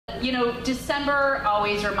you know, December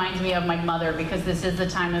always reminds me of my mother because this is the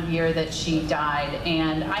time of year that she died,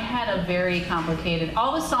 and I had a very complicated,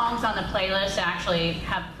 all the songs on the playlist actually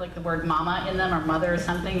have like the word mama in them or mother or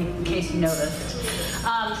something, in case you noticed.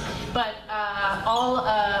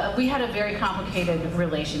 We had a very complicated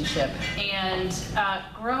relationship, and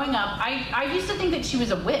growing up, I used to think that she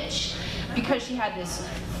was a witch because she had this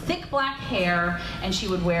thick black hair, and she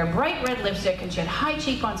would wear bright red lipstick, and she had high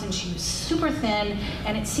cheekbones, and she was super thin,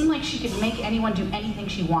 and it seemed like she could make anyone do anything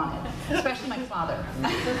she wanted, especially my father.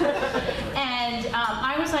 And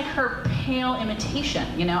I was like her pale imitation,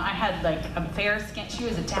 you know. I had like a fair skin, she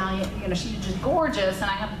was Italian, you know, she was just gorgeous, and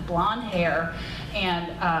I had blonde hair,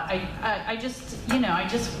 and I just, you know, I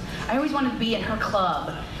always wanted to be in her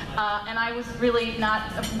club. And I was really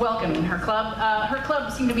not welcome in her club. Her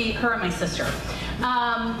club seemed to be her and my sister.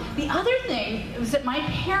 The other thing was that my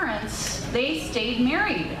parents, they stayed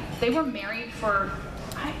married. They were married for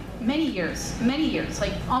many years,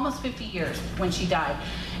 like almost 50 years when she died.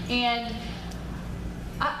 And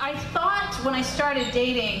I thought when I started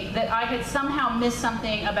dating that I had somehow missed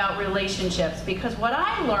something about relationships, because what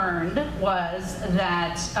I learned was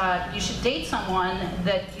that you should date someone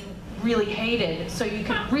that you really hated, so you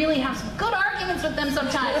could really have some good arguments with them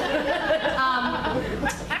sometimes.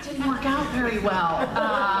 That didn't work out very well.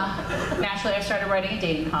 Naturally, I started writing a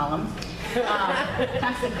dating column.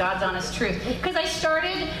 That's the God's honest truth. Because I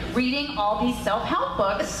started reading all these self-help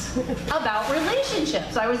books about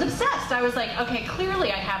relationships. I was obsessed. I was like, okay,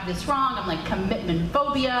 clearly I have this wrong. I'm like commitment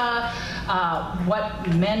phobia, what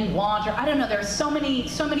men want, or I don't know. There are so many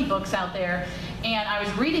books out there. And I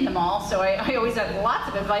was reading them all, so I always had lots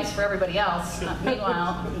of advice for everybody else.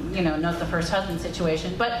 Meanwhile, you know, not the first husband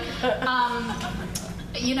situation. But,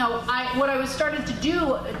 you know, what I was started to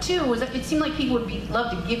do, too, was it seemed like people would love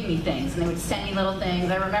to give me things, and they would send me little things.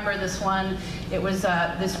 I remember this one. It was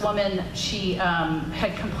this woman, she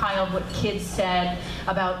had compiled what kids said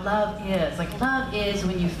about love is. Like, love is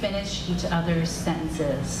when you finish each other's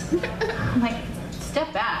sentences. I'm like,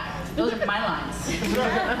 step back. Those are my lines.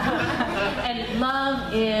 And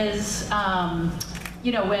love is,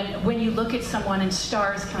 you know, when you look at someone and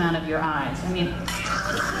stars come out of your eyes. I mean,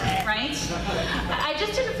 right? I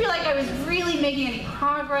just didn't feel like I was really making any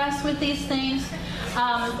progress with these things.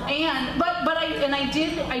 I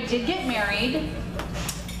did get married,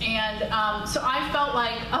 and so I felt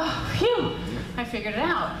like, oh, phew, I figured it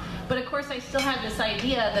out. But of course, I still had this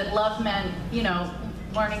idea that love meant, you know,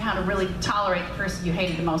 learning how to really tolerate the person you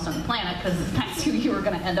hated the most on the planet, because that's who you were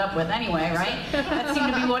going to end up with anyway, right? That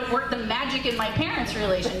seemed to be what worked the magic in my parents'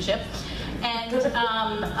 relationship. And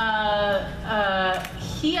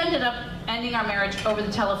he ended up ending our marriage over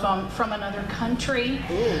the telephone from another country.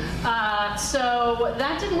 So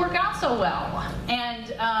that didn't work out so well.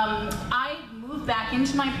 And I moved back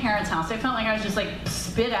into my parents' house. I felt like I was just like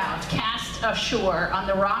spit out, cast ashore on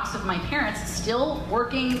the rocks of my parents' still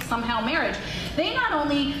working somehow marriage. They not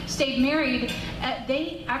only stayed married,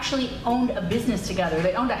 they actually owned a business together.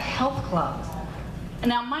 They owned a health club. And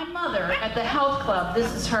now my mother at the health club,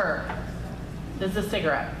 this is her. This is a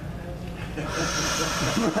cigarette.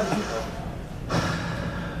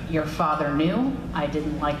 Your father knew I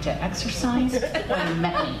didn't like to exercise when he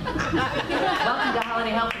met me. Welcome to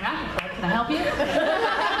Holiday Health and Racket Club. Can I help you?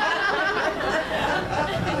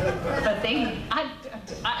 But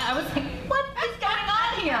I was like, what is going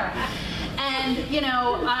on here? And you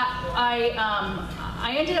know,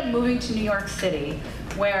 I ended up moving to New York City,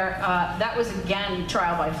 where that was again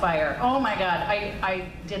trial by fire. Oh my God,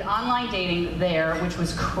 I did online dating there, which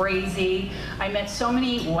was crazy. I met so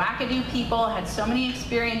many wackadoo people, had so many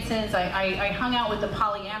experiences. I hung out with the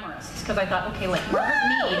polyamorous because I thought, okay, like Margaret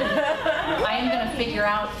Mead, I am gonna figure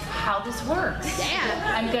out how this works.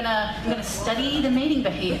 Yeah. I'm gonna study the mating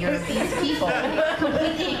behavior of these people,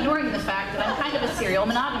 completely ignoring the fact that I'm kind of a serial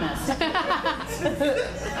monogamous.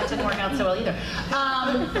 That didn't work out so well either.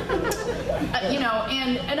 You know,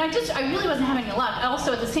 and I really wasn't having any luck.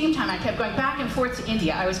 Also, at the same time, I kept going back and forth to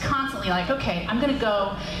India. I was constantly like, okay, I'm gonna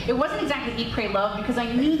go. It wasn't exactly eat, pray, love, because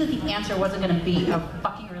I knew that the answer wasn't gonna be a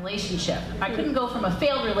fucking relationship. I couldn't go from a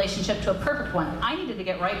failed relationship to a perfect one. I needed to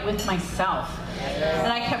get right with myself.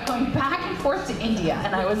 And I kept going back and forth to India,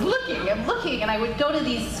 and I was looking and looking, and I would go to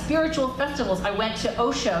these spiritual festivals. I went to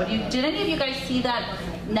Osho. Did any of you guys see that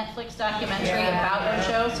Netflix documentary about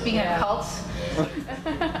Osho, speaking of cults?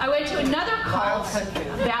 I went to another cult,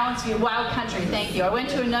 Balanced View, Wild Country, thank you. I went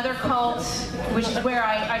to another cult, which is where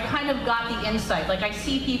I kind of got the insight. Like, I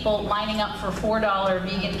see people lining up for $4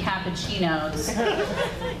 vegan cappuccinos,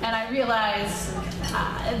 and I realize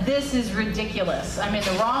this is ridiculous. I'm in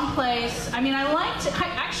the wrong place. I mean, I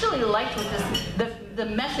actually liked what the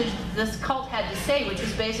the message this cult had to say, which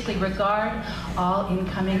was basically regard all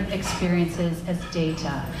incoming experiences as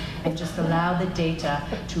data and just allow the data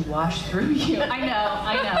to wash through you. I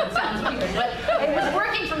know, it sounds weird, but it was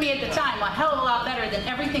working for me at the time a hell of a lot better than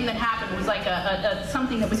everything that happened was like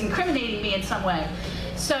something that was incriminating me in some way.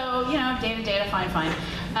 So, you know, data, fine.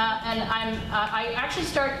 And I actually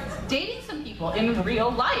start dating some people in real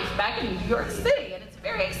life back in New York City, and it's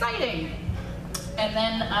very exciting. And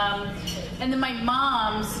then my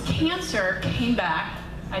mom's cancer came back.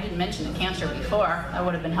 I didn't mention the cancer before. That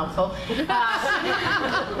would have been helpful. It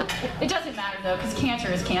doesn't matter though, because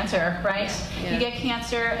cancer is cancer, right? Yeah. You get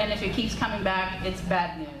cancer, and if it keeps coming back, it's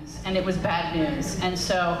bad news. And it was bad news. And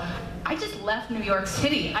so I just left New York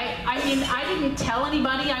City. I mean, I didn't tell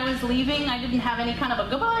anybody I was leaving. I didn't have any kind of a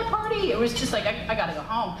goodbye party. It was just like, I gotta go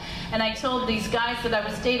home. And I told these guys that I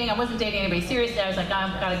was dating, I wasn't dating anybody seriously. I was like,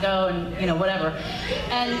 I've gotta go, and you know, whatever.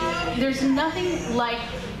 And there's nothing like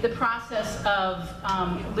the process of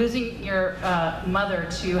losing your mother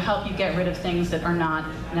to help you get rid of things that are not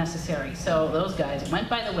necessary. So those guys went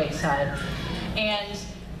by the wayside. And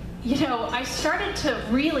you know, I started to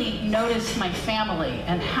really notice my family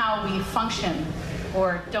and how we function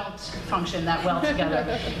or don't function that well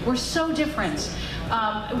together. We're so different.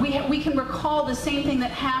 We can recall the same thing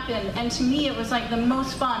that happened, and to me it was like the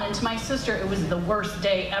most fun, and to my sister it was the worst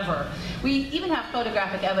day ever. We even have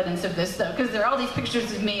photographic evidence of this though, because there are all these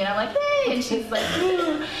pictures of me, and I'm like, hey, and she's like,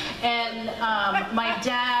 ooh. And my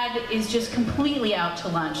dad is just completely out to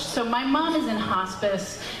lunch. So my mom is in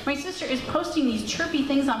hospice. My sister is posting these chirpy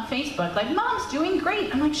things on Facebook, like, Mom's doing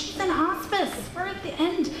great. I'm like, she's in hospice, we're at the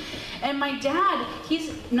end. And my dad,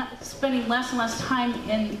 he's not spending less and less time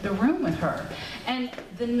in the room with her. And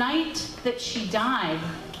the night that she died,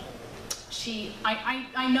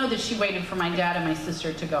 I know that she waited for my dad and my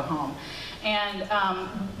sister to go home. And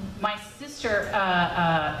my sister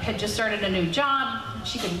had just started a new job.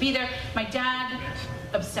 She couldn't be there. My dad,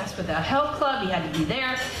 obsessed with that health club, he had to be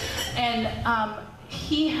there. And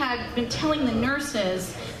he had been telling the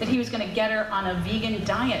nurses that he was going to get her on a vegan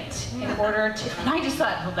diet in order to, and I just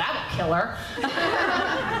thought, well, that'll kill her.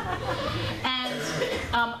 And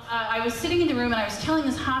I was sitting in the room and I was telling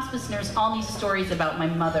this hospice nurse all these stories about my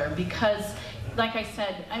mother because, like I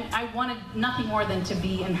said, I wanted nothing more than to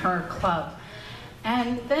be in her club.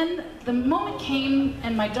 And then the moment came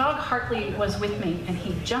and my dog Hartley was with me, and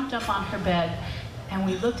he jumped up on her bed and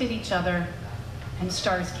we looked at each other and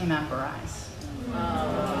stars came out of her eyes.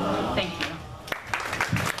 Thank you.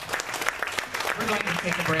 We're going to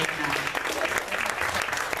take a break now.